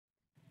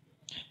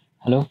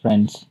Hello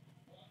friends,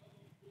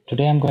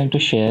 today I'm going to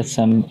share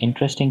some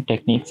interesting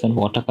techniques in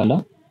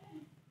watercolor.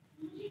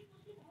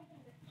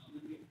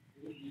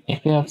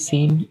 If you have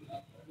seen,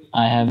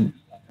 I have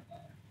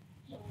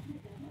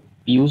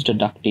used a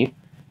duct tape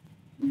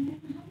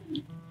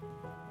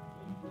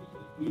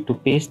to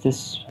paste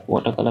this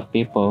watercolor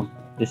paper.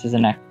 This is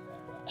an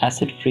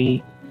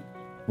acid-free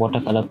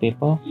watercolor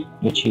paper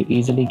which you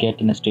easily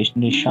get in a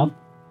stationery shop,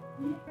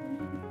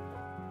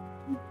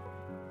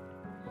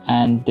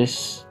 and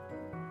this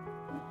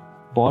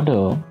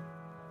border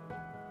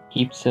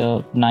keeps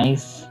a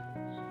nice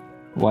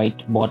white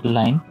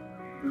borderline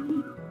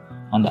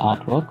on the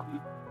artwork.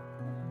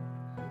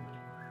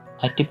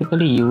 I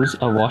typically use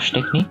a wash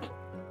technique.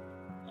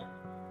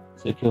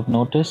 So if you've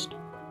noticed,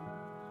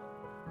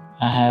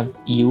 I have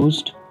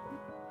used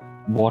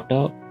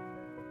water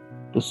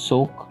to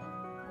soak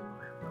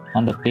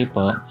on the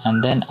paper,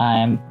 and then I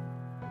am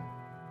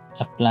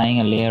applying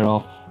a layer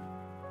of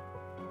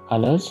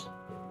colors.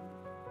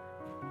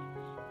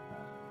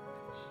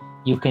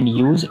 You can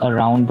use a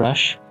round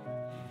brush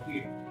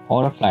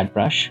or a flat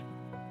brush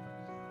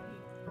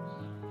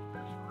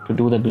to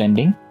do the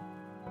blending.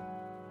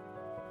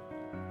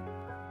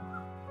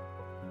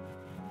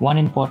 One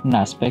important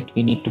aspect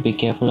we need to be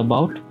careful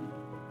about: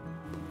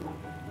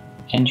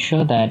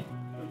 ensure that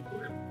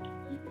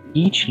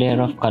each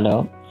layer of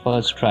color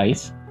first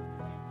dries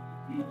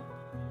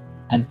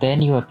and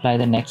then you apply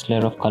the next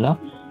layer of color.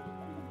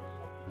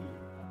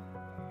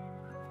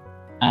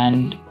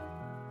 And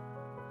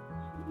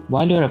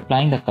while you're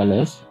applying the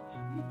colors,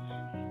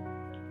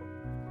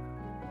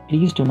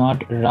 please do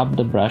not rub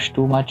the brush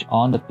too much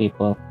on the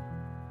paper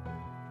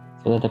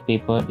so that the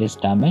paper is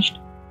damaged.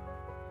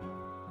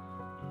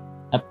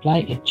 Apply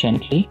it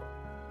gently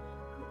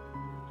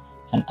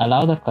and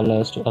allow the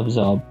colors to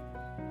absorb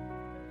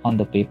on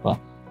the paper.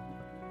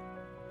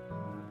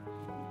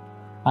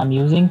 I'm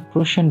using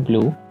Prussian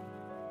blue,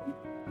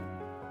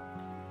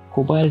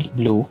 cobalt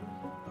blue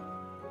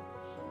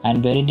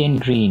and viridian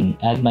green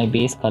as my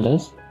base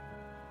colors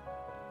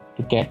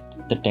to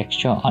get the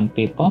texture on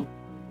paper.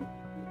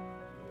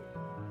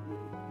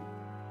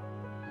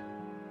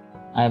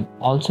 I'm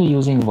also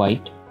using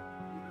white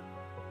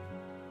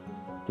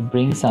to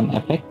bring some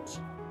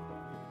effects.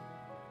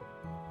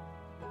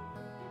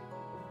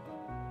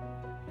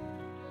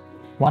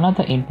 One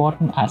other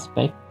important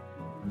aspect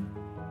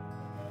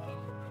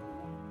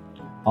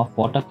of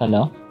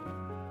watercolor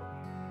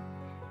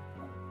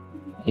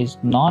is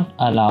not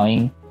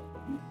allowing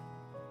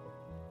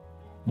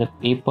the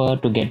paper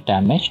to get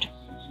damaged,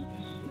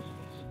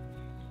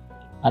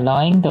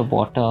 allowing the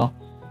water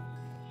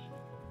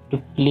to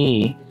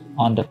play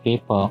on the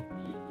paper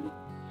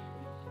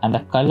and the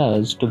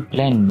colors to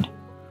blend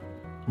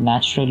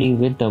naturally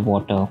with the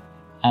water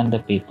and the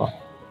paper.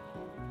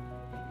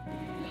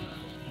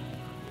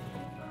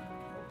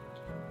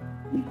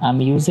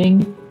 I'm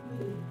using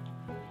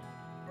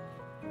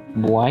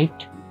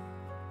white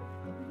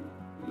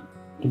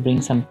to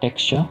bring some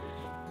texture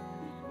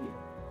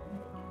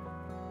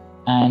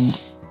and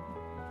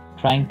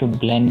trying to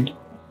blend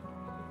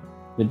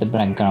with the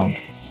background.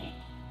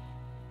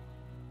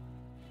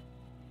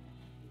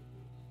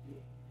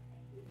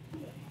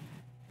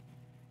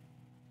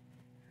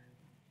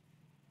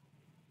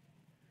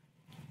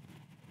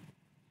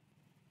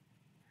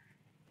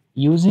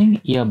 Using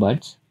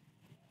earbuds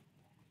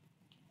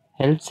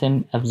helps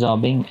in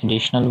absorbing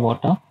additional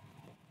water.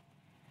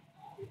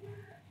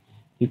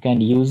 You can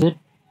use it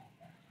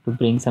to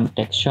bring some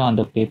texture on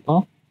the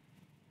paper,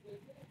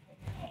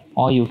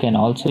 or you can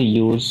also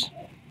use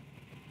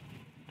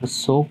to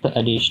soak the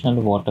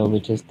additional water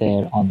which is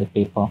there on the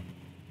paper.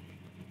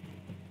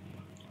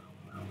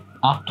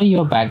 After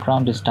your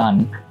background is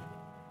done,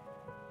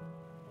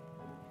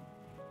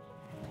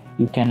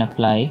 you can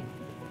apply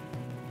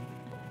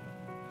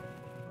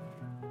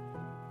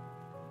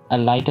a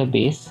lighter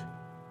base.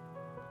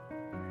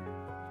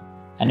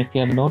 And if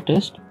you have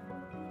noticed,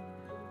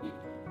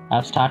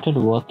 I've started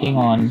working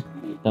on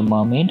the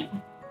mermaid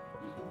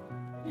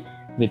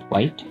with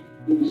white.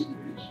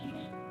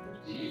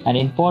 An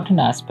important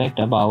aspect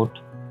about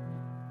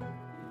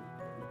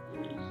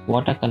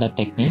watercolor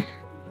technique: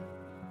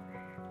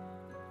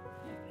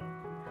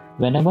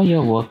 whenever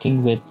you're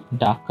working with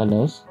dark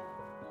colors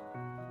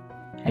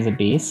as a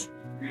base,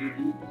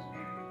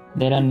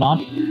 there are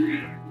not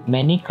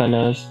many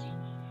colors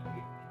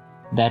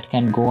that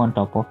can go on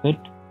top of it.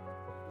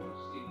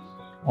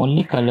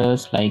 Only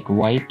colors like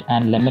white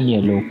and lemon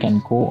yellow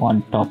can go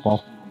on top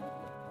of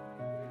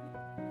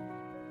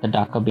the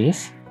darker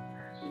base,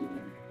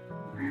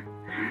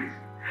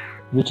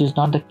 which is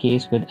not the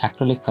case with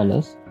acrylic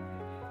colors.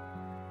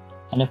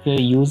 And if you're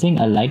using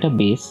a lighter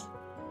base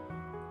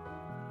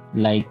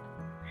like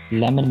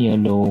lemon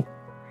yellow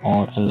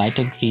or a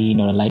lighter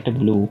green or a lighter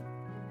blue,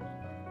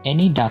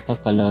 any darker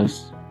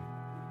colors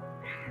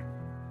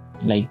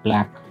like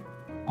black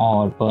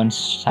or burnt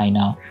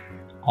sienna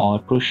or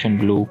Prussian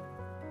blue,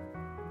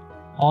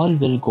 all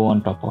will go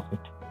on top of it.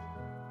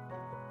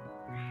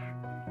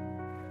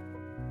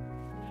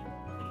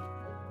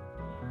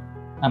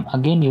 I'm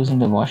again using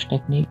the wash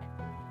technique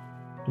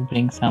to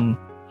bring some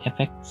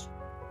effects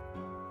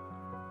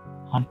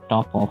on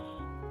top of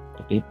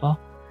the paper.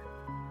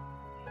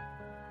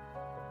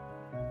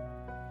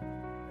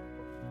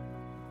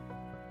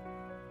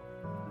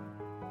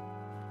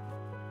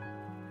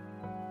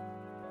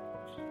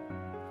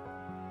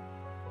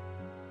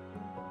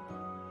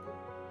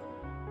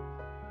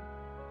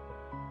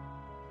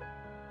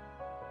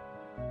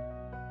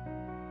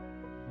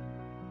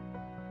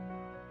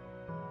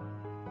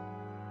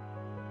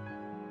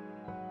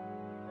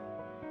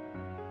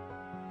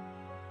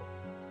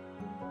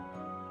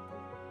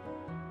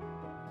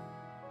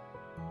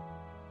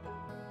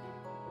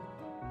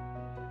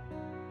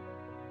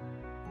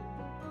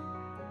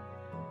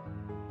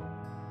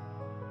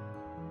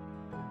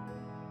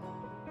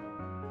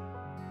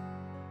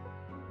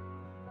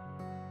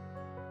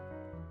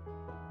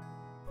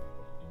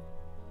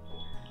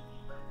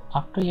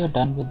 After you're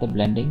done with the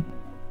blending,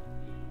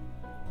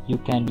 you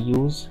can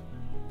use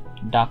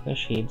darker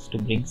shades to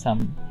bring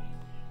some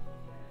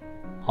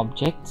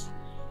objects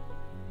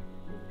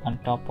on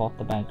top of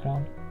the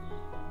background.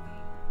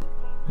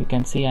 You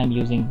can see I'm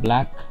using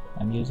black,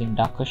 I'm using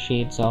darker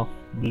shades of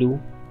blue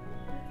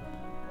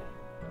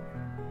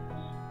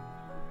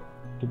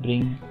to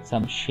bring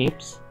some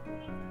shapes.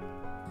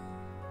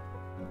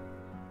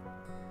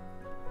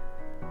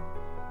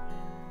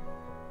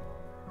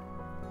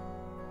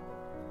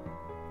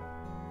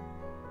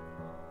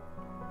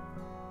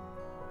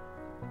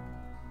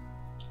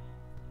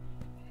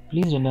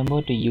 Please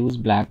remember to use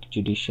black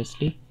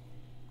judiciously.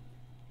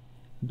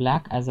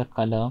 Black as a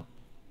color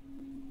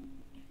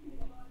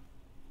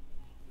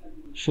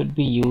should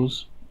be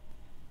used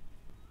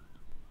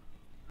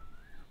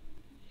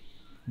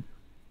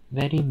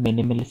very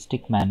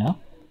minimalistic manner,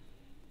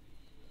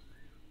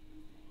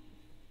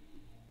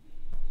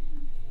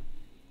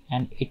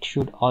 and it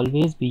should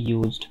always be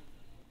used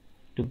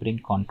to bring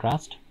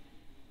contrast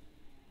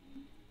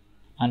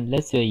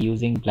unless you are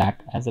using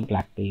black as a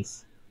black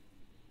base.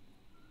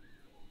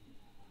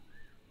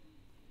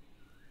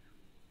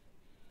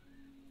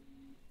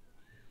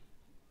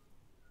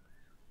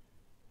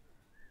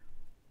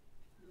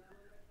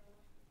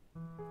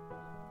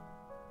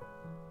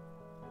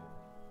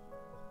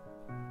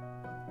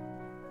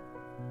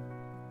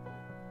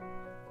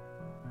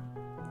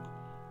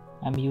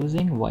 I'm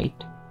using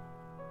white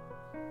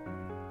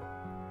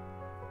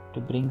to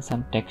bring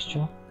some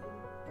texture.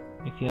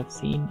 If you have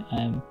seen,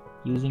 I'm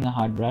using a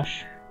hard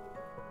brush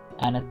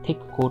and a thick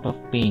coat of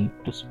paint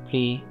to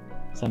spray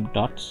some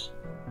dots.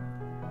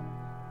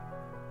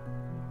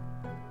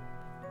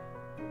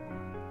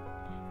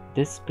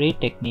 This spray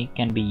technique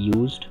can be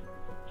used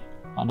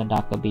on a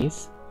darker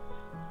base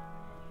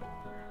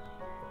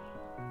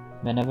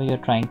whenever you're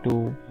trying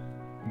to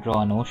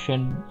draw an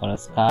ocean or a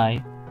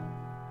sky.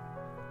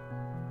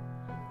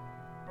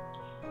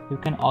 You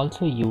can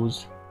also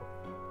use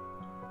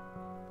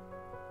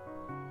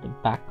the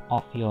back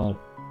of your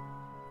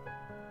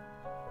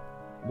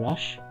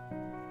brush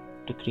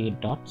to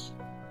create dots.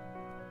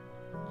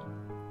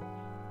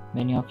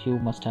 Many of you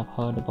must have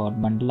heard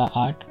about mandala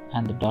art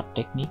and the dot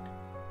technique.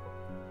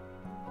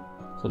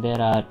 So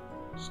there are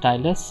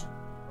stylus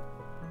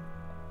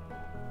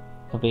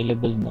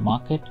available in the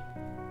market.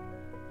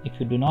 If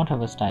you do not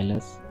have a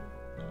stylus,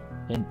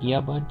 then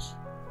earbuds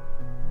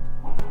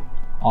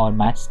or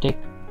matchstick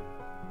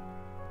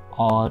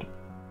or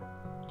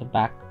the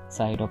back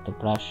side of the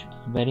brush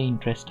are very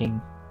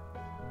interesting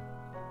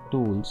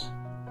tools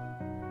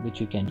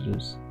which you can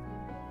use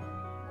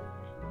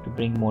to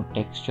bring more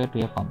texture to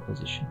your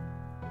composition.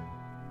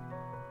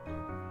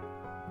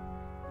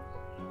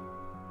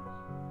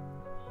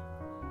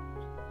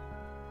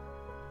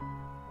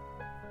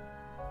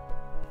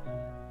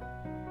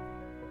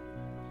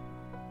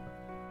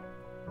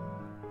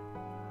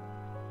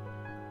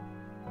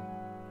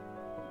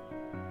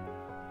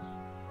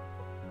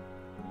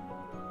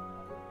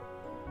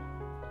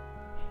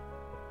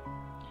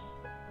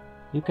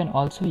 You can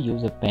also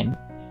use a pen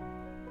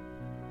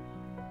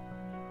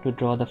to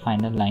draw the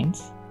final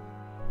lines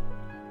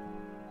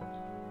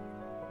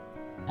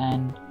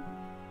and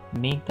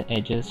make the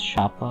edges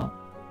sharper.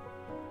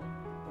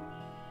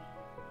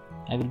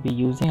 I will be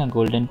using a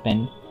golden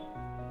pen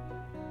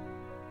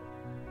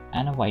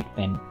and a white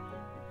pen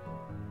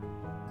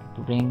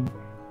to bring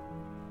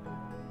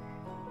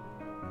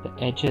the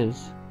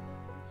edges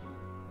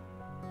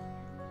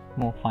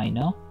more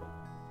finer.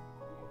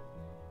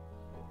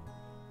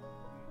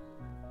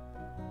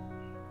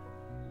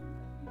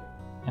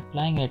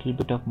 Applying a little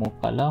bit of more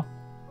color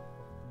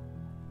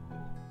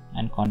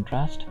and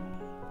contrast.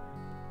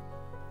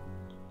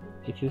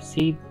 If you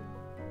see,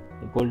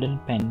 the golden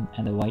pen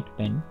and the white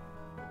pen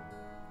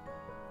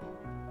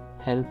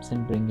helps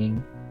in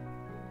bringing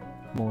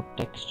more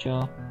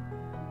texture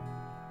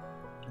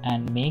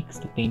and makes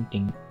the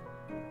painting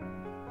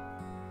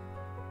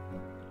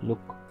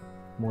look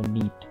more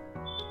neat.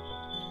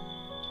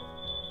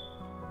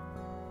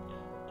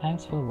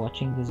 Thanks for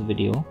watching this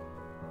video.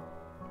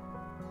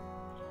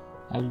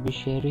 I will be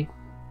sharing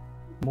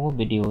more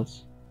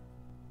videos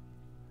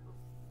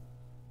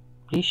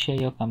please share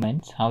your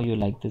comments how you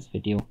like this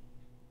video.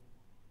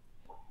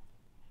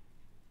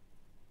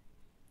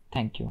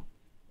 Thank you.